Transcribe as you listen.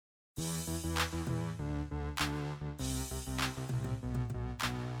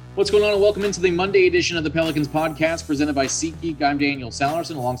What's going on, and welcome into the Monday edition of the Pelicans podcast presented by SeatGeek. I'm Daniel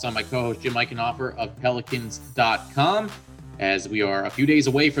Salerson alongside my co-host Jim Eichenhofer of Pelicans.com, as we are a few days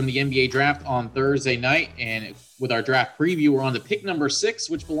away from the NBA draft on Thursday night. And with our draft preview, we're on to pick number 6,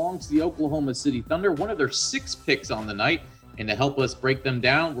 which belongs to the Oklahoma City Thunder, one of their 6 picks on the night. And to help us break them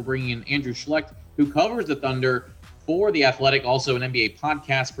down, we're bringing in Andrew Schlecht, who covers the Thunder for The Athletic, also an NBA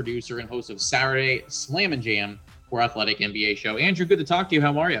podcast producer and host of Saturday Slam and Jam for Athletic NBA show. Andrew, good to talk to you.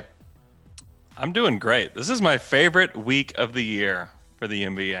 How are you? I'm doing great. This is my favorite week of the year for the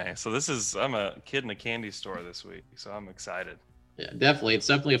NBA. So I'm a kid in a candy store this week, so I'm excited. Yeah, definitely. It's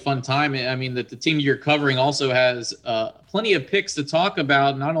definitely a fun time. I mean, the team you're covering also has plenty of picks to talk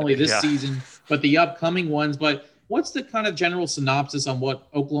about, not only this season, but the upcoming ones. But what's the kind of general synopsis on what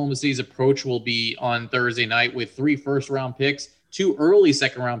Oklahoma City's approach will be on Thursday night with 3 first-round picks, 2 early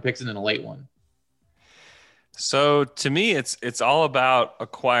second-round picks, and then a late one? So to me, it's all about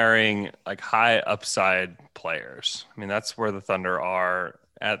acquiring like high upside players. I mean, that's where the Thunder are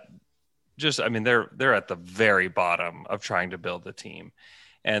at. They're at the very bottom of trying to build the team,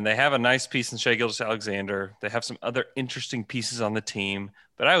 and they have a nice piece in Shai Gilgeous-Alexander. They have some other interesting pieces on the team,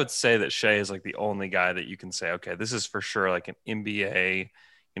 but I would say that Shai is like the only guy that you can say, okay, this is for sure like an NBA,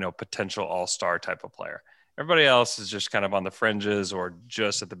 potential all-star type of player. Everybody else is just kind of on the fringes or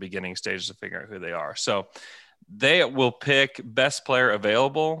just at the beginning stages of figuring out who they are. So they will pick best player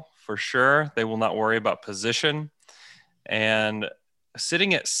available for sure. They will not worry about position. And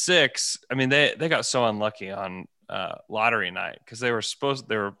sitting at 6, I mean, they got so unlucky on lottery night because they were supposed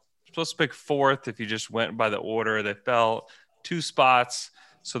to pick 4th if you just went by the order. They fell 2 spots,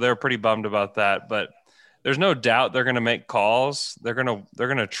 so they're pretty bummed about that. But there's no doubt they're going to make calls. They're going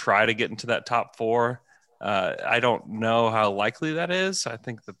to try to get into that top 4. I don't know how likely that is. I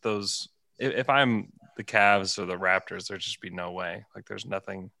think that if I'm the Cavs or the Raptors, there'd just be no way. Like there's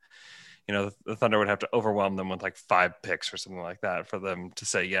nothing, the Thunder would have to overwhelm them with like 5 picks or something like that for them to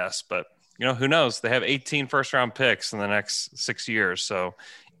say yes. But, who knows? They have 18 first-round picks in the next 6 years. So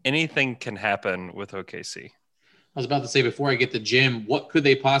anything can happen with OKC. I was about to say, before I get to Jim, what could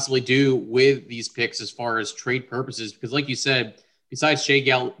they possibly do with these picks as far as trade purposes? Because like you said, besides Shai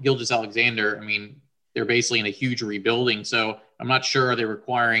Gilgeous-Alexander, I mean, they're basically in a huge rebuilding. So I'm not sure, are they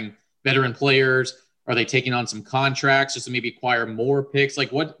requiring veteran players? Are they taking on some contracts just to maybe acquire more picks?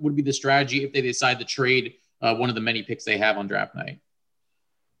 Like what would be the strategy if they decide to trade one of the many picks they have on draft night?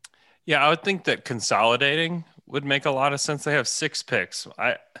 Yeah, I would think that consolidating would make a lot of sense. They have 6 picks.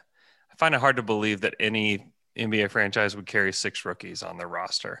 I find it hard to believe that any NBA franchise would carry 6 rookies on their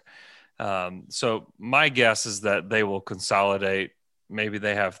roster. So my guess is that they will consolidate. Maybe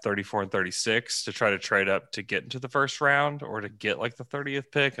they have 34 and 36 to try to trade up to get into the first round or to get like the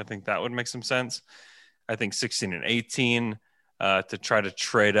 30th pick. I think that would make some sense. I think 16 and 18 to try to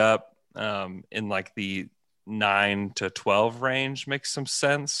trade up in like the 9 to 12 range makes some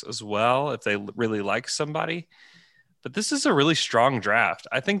sense as well if they really like somebody. But this is a really strong draft.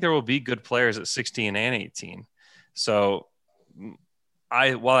 I think there will be good players at 16 and 18. So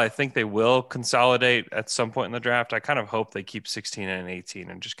while I think they will consolidate at some point in the draft, I kind of hope they keep 16 and 18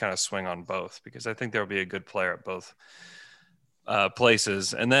 and just kind of swing on both, because I think there will be a good player at both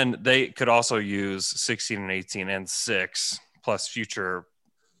places. And then they could also use 16 and 18 and 6 plus future,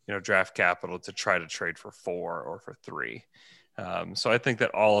 draft capital to try to trade for 4 or for 3. So I think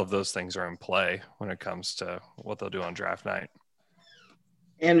that all of those things are in play when it comes to what they'll do on draft night.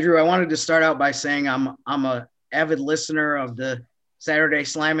 Andrew, I wanted to start out by saying I'm a avid listener of the Saturday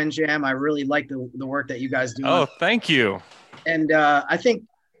Slam and Jam. I really like the work that you guys do. Oh, thank you. And I think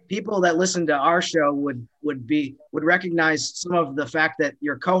people that listen to our show would recognize some of the fact that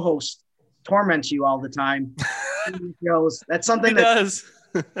your co-host torments you all the time. That's something that does.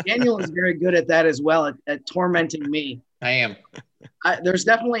 Daniel is very good at that as well, at tormenting me. I am. There's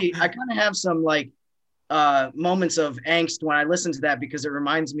definitely, I kind of have some moments of angst when I listen to that, because it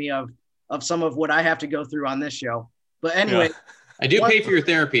reminds me of some of what I have to go through on this show. But anyway. Yeah. I do pay for your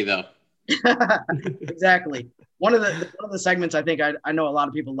therapy, though. Exactly. One of the segments I think I know a lot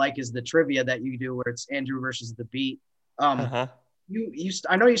of people like is the trivia that you do, where it's Andrew versus the beat. I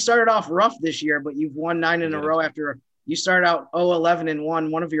know you started off rough this year, but you've won 9 in a row after you started out 0-11-1.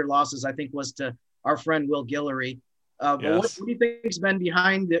 One of your losses, I think, was to our friend Will Guillory. But what do you think has been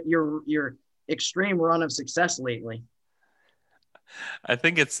behind your extreme run of success lately? I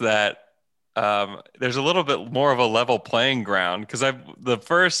think it's that there's a little bit more of a level playing ground, because the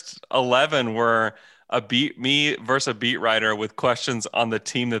first 11 were me versus a beat writer with questions on the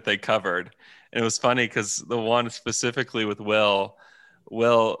team that they covered. And it was funny because the one specifically with Will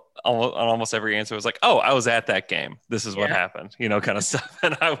almost every answer was like, oh, I was at that game. This is what happened, kind of stuff.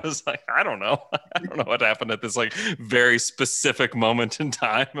 And I was like, I don't know. I don't know what happened at this like very specific moment in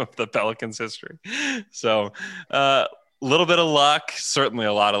time of the Pelicans history. So a little bit of luck, certainly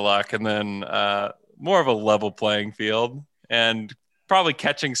a lot of luck. And then more of a level playing field and probably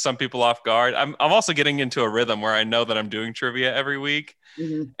catching some people off guard. I'm also getting into a rhythm where I know that I'm doing trivia every week.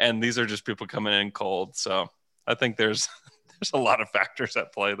 Mm-hmm. And these are just people coming in cold. So I think there's a lot of factors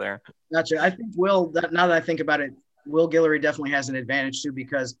at play there. Gotcha. I think now that I think about it, Will Guillory definitely has an advantage too,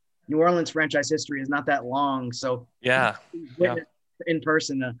 because New Orleans franchise history is not that long. So yeah, in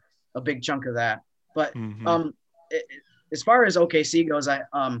person, a big chunk of that. But as far as OKC goes, I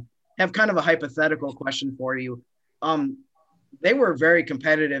have kind of a hypothetical question for you. They were very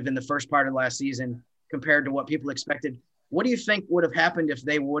competitive in the first part of last season compared to what people expected. What do you think would have happened if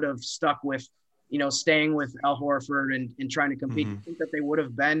they would have stuck with, staying with Al Horford and trying to compete? Do you think that they would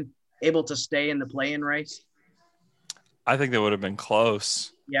have been able to stay in the play-in race? I think they would have been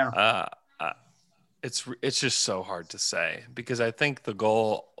close. Yeah. It's just so hard to say because I think the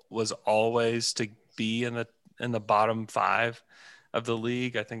goal was always to be in the bottom 5 of the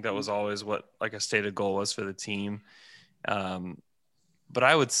league. I think that was always what like a stated goal was for the team. But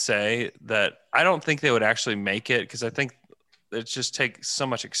I would say that I don't think they would actually make it because I think it just takes so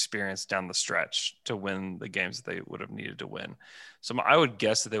much experience down the stretch to win the games that they would have needed to win. So I would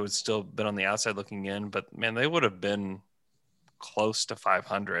guess that they would still been on the outside looking in, but man, they would have been close to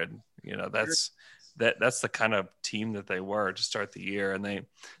 500. That's the kind of team that they were to start the year. And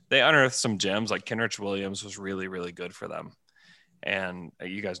they unearthed some gems like Kenrich Williams was really, really good for them. And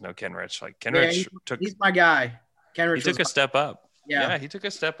you guys know Kenrich. Like Kenrich he's my guy. Kenrich he took a step up. Yeah, he took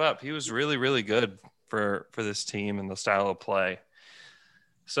a step up. He was really, really good for this team and the style of play.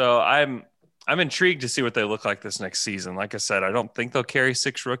 So I'm intrigued to see what they look like this next season. Like I said, I don't think they'll carry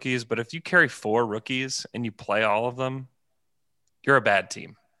 6 rookies, but if you carry 4 rookies and you play all of them, you're a bad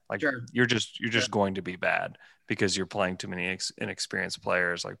team. Like you're just going to be bad because you're playing too many inexperienced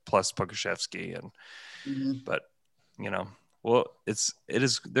players, like plus Pokusevski but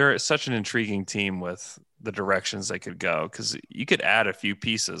they're such an intriguing team with the directions they could go because you could add a few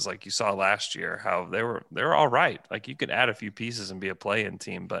pieces like you saw last year how they were all right. Like you could add a few pieces and be a play-in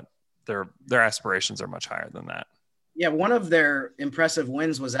team, but their aspirations are much higher than that. Yeah, one of their impressive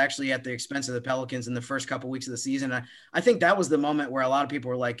wins was actually at the expense of the Pelicans in the first couple of weeks of the season. I think that was the moment where a lot of people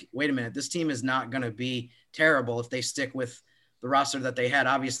were like, wait a minute, this team is not going to be terrible if they stick with the roster that they had.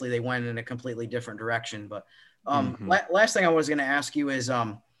 Obviously, they went in a completely different direction. But last thing I was going to ask you is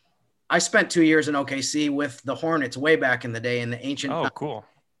I spent 2 years in OKC with the Hornets way back in the day in the ancient. Oh, cool.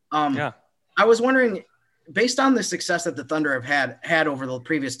 I was wondering, based on the success that the Thunder have had over the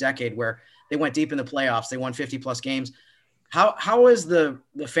previous decade where they went deep in the playoffs, they won 50-plus games, how is the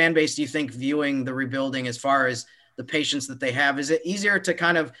fan base, do you think, viewing the rebuilding as far as the patience that they have? Is it easier to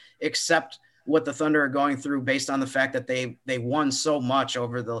kind of accept what the Thunder are going through based on the fact that they won so much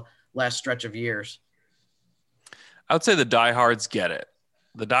over the last stretch of years? I would say the diehards get it.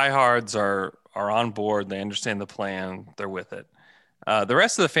 The diehards are on board. They understand the plan. They're with it. The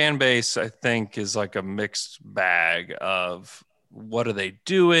rest of the fan base, I think, is like a mixed bag of what are they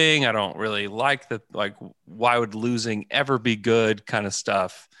doing? I don't really like that. Like, why would losing ever be good kind of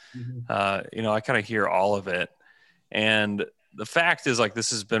stuff? I kind of hear all of it. And the fact is, like, this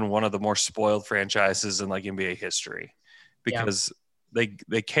has been one of the more spoiled franchises in like NBA history because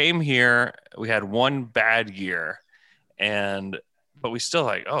they came here. We had one bad year but we still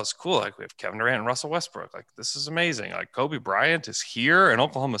like, oh, it's cool. Like we have Kevin Durant and Russell Westbrook. Like this is amazing. Like Kobe Bryant is here in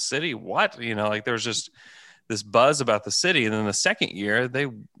Oklahoma City. What? Like there's just this buzz about the city. And then the second year they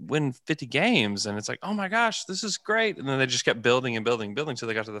win 50 games and it's like, oh my gosh, this is great. And then they just kept building and building until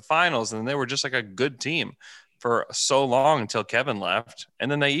they got to the finals. And then they were just like a good team for so long until Kevin left.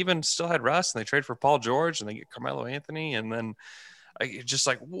 And then they even still had Russ and they trade for Paul George and they get Carmelo Anthony. And then just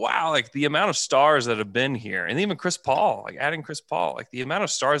like, wow, like the amount of stars that have been here and even Chris Paul, like adding Chris Paul, like the amount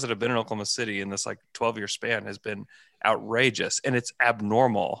of stars that have been in Oklahoma City in this like 12-year span has been outrageous and it's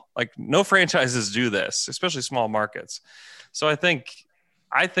abnormal. Like no franchises do this, especially small markets. So I think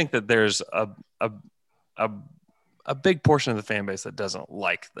that there's a big portion of the fan base that doesn't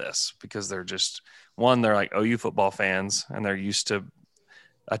like this because they're just they're like OU football fans and they're used to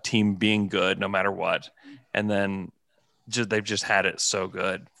a team being good no matter what. And then they've just had it so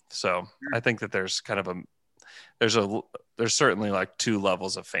good. So I think that there's kind of there's certainly like 2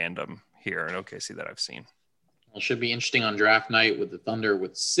 levels of fandom here in OKC that I've seen. Well, it should be interesting on draft night with the Thunder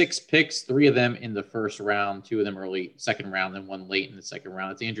with 6 picks, 3 of them in the first round, 2 of them early second round, and 1 late in the second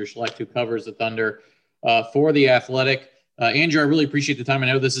round. It's Andrew Schlecht who covers the Thunder for The Athletic. Andrew, I really appreciate the time. I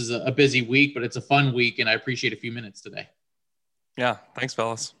know this is a busy week, but it's a fun week, and I appreciate a few minutes today. Yeah, thanks,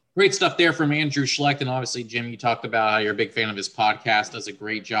 fellas. Great stuff there from Andrew Schlecht. And obviously, Jim, you talked about how you're a big fan of his podcast, does a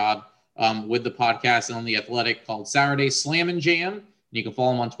great job with the podcast and on The Athletic called Saturday Slam and Jam. You can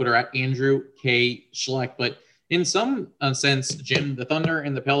follow him on Twitter at Andrew K. Schlecht. But in some sense, Jim, the Thunder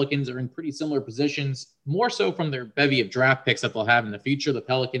and the Pelicans are in pretty similar positions, more so from their bevy of draft picks that they'll have in the future. The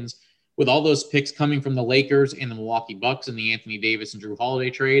Pelicans, with all those picks coming from the Lakers and the Milwaukee Bucks and the Anthony Davis and Drew Holiday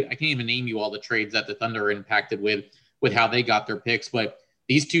trade. I can't even name you all the trades that the Thunder are impacted with how they got their picks. But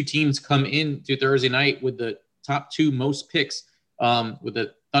these two teams come into Thursday night with the top two most picks, with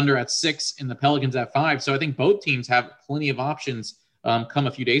the Thunder at 6 and the Pelicans at 5. So I think both teams have plenty of options come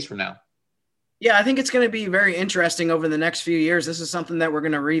a few days from now. Yeah, I think it's going to be very interesting over the next few years. This is something that we're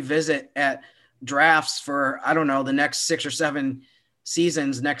going to revisit at drafts for, I don't know, the next 6 or 7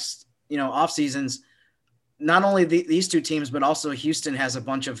 seasons, next, off seasons. Not only these two teams, but also Houston has a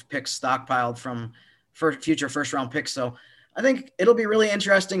bunch of picks stockpiled for future first round picks. So I think it'll be really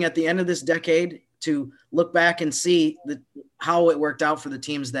interesting at the end of this decade to look back and see how it worked out for the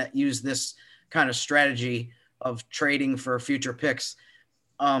teams that use this kind of strategy of trading for future picks.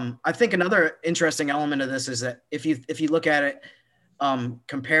 I think another interesting element of this is that if you look at it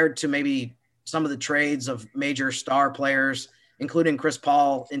compared to maybe some of the trades of major star players, including Chris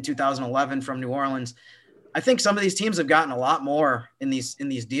Paul in 2011 from New Orleans, I think some of these teams have gotten a lot more in these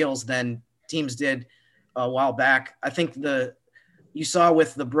deals than teams did a while back. I think you saw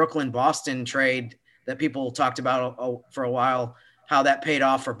with the Brooklyn-Boston trade that people talked about for a while, how that paid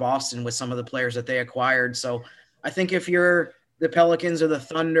off for Boston with some of the players that they acquired. So I think if you're the Pelicans or the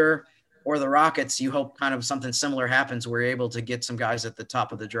Thunder or the Rockets, you hope kind of something similar happens where you're able to get some guys at the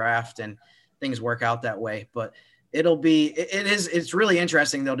top of the draft and things work out that way. But it's really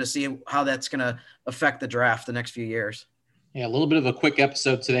interesting though to see how that's going to affect the draft the next few years. Yeah, a little bit of a quick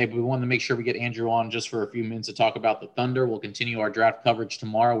episode today, but we wanted to make sure we get Andrew on just for a few minutes to talk about the Thunder. We'll continue our draft coverage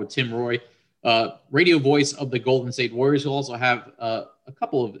tomorrow with Tim Roy, radio voice of the Golden State Warriors. We'll also have a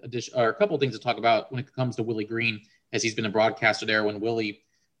couple of things to talk about when it comes to Willie Green, as he's been a broadcaster there when Willie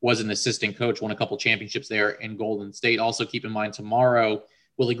was an assistant coach, won a couple championships there in Golden State. Also, keep in mind tomorrow,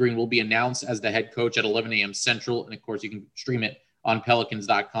 Willie Green will be announced as the head coach at 11 a.m. Central, and of course, you can stream it on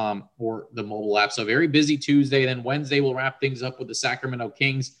Pelicans.com or the mobile app. So very busy Tuesday. Then Wednesday, we'll wrap things up with the Sacramento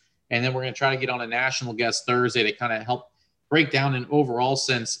Kings. And then we're going to try to get on a national guest Thursday to kind of help break down an overall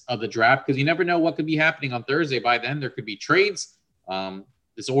sense of the draft, because you never know what could be happening on Thursday. By then, there could be trades.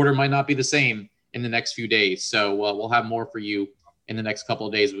 This order might not be the same in the next few days. So we'll have more for you in the next couple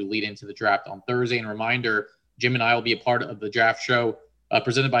of days as we lead into the draft on Thursday. And a reminder, Jim and I will be a part of the draft show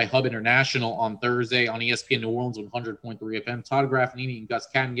presented by Hub International on Thursday on ESPN New Orleans 100.3 FM. Todd Graffinini and Gus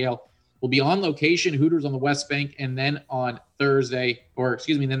Cattengale will be on location, Hooters on the West Bank, and then on Thursday,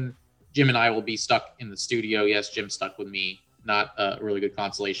 then Jim and I will be stuck in the studio. Yes, Jim's stuck with me. Not a really good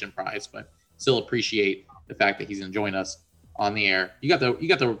consolation prize, but still appreciate the fact that he's going to join us on the air. You got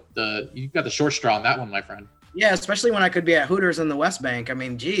the short straw on that one, my friend. Yeah, especially when I could be at Hooters on the West Bank. I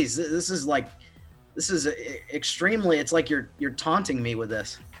mean, geez, this is extremely, it's like you're taunting me with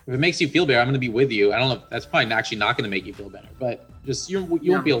this. If it makes you feel better, I'm going to be with you. I don't know if that's probably actually not going to make you feel better, but just you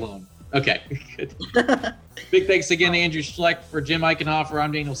won't be alone. Okay, good. Big thanks again to Andrew Schlecht. For Jim Eichenhofer,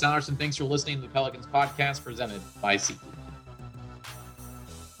 I'm Daniel Salerson. Thanks for listening to the Pelicans podcast presented by SeatGeek.